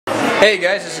Hey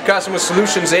guys, this is Kieser with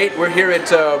Solutions 8. We're here at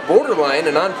Borderline,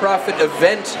 a non-profit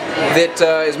event that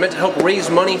is meant to help raise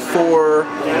money for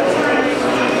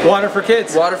Water for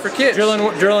Kids. Water for Kids.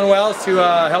 Drilling wells to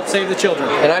help save the children.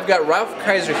 And I've got Ralph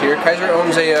Kieser here. Kieser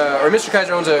owns Mr.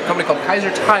 Kieser owns a company called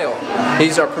Kieser Tile.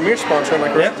 He's our premier sponsor, am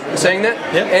I correct in saying that?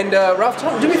 Yep. And Ralph,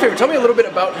 do me a favor, tell me a little bit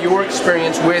about your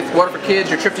experience with Water for Kids,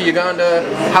 your trip to Uganda,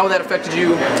 how that affected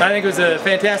you. I think it was a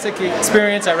fantastic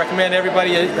experience. I recommend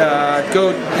everybody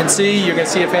go and see. You're going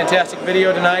to see a fantastic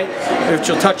video tonight, which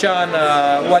will touch on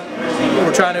what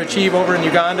we're trying to achieve over in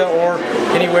Uganda or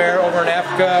anywhere over in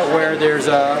Africa where there's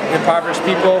impoverished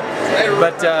people.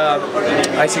 But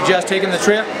I suggest taking the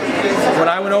trip. When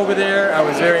I went over there, I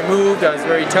was very moved, I was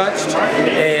very touched,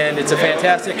 and it's a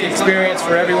fantastic experience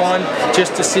for everyone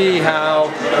just to see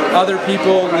how other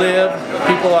people live.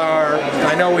 People are,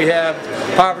 I know we have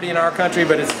poverty in our country,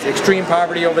 but it's extreme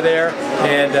poverty over there,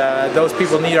 and those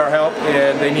people need our help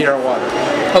and they need our water.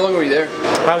 How long were you there?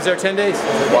 I was there 10 days.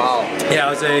 Wow. Yeah, it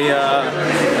was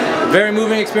a very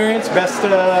moving experience, best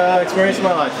experience of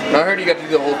my life. I heard you got to do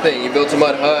the whole thing. You built a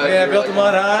mud hut. Yeah, I built a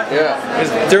mud hut. Yeah. It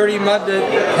was dirty mud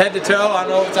head to toe. I don't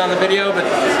know if it's on the video, but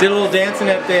did a little dancing.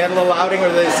 They had a little outing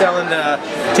where they were selling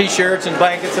t-shirts and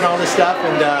blankets and all this stuff,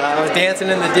 and I was dancing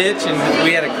in the ditch, and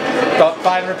we had about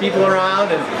 500 people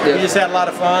around, and we just had a lot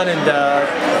of fun, and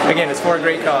again, it's for a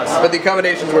great cause. But the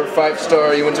accommodations were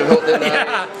 5-star. You went to Hilton.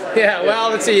 Yeah,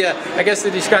 well, let's see. I guess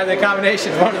to describe the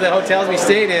accommodations, one of the hotels we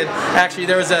stayed in, actually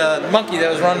there was a monkey that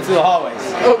was running through the hallways.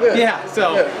 Oh, good. Yeah,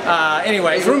 so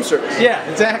anyway. It's room service. Yeah,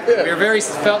 exactly. Yeah. We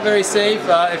felt very safe.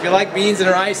 If you like beans and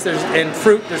rice and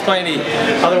fruit, there's plenty.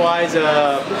 Otherwise,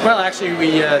 well, actually,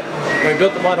 when we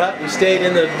built the mud hut, we stayed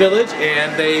in the village,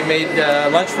 and they made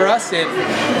lunch for us. And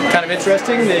kind of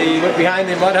interesting, they went behind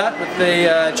the mud hut with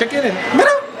the chicken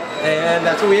and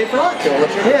that's what we ate for lunch.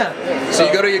 Yeah. So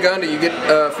you go to Uganda, you get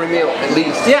a free meal at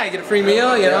least. Yeah, you get a free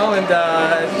meal, you know, and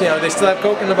you know, they still have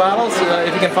Coke in the bottles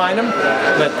if you can find them.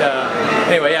 But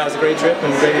anyway, yeah, it was a great trip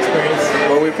and a great experience.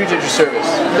 Well, we appreciate your service.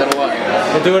 You've done a lot.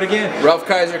 We'll do it again. Ralph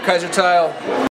Kieser, Kieser Tile.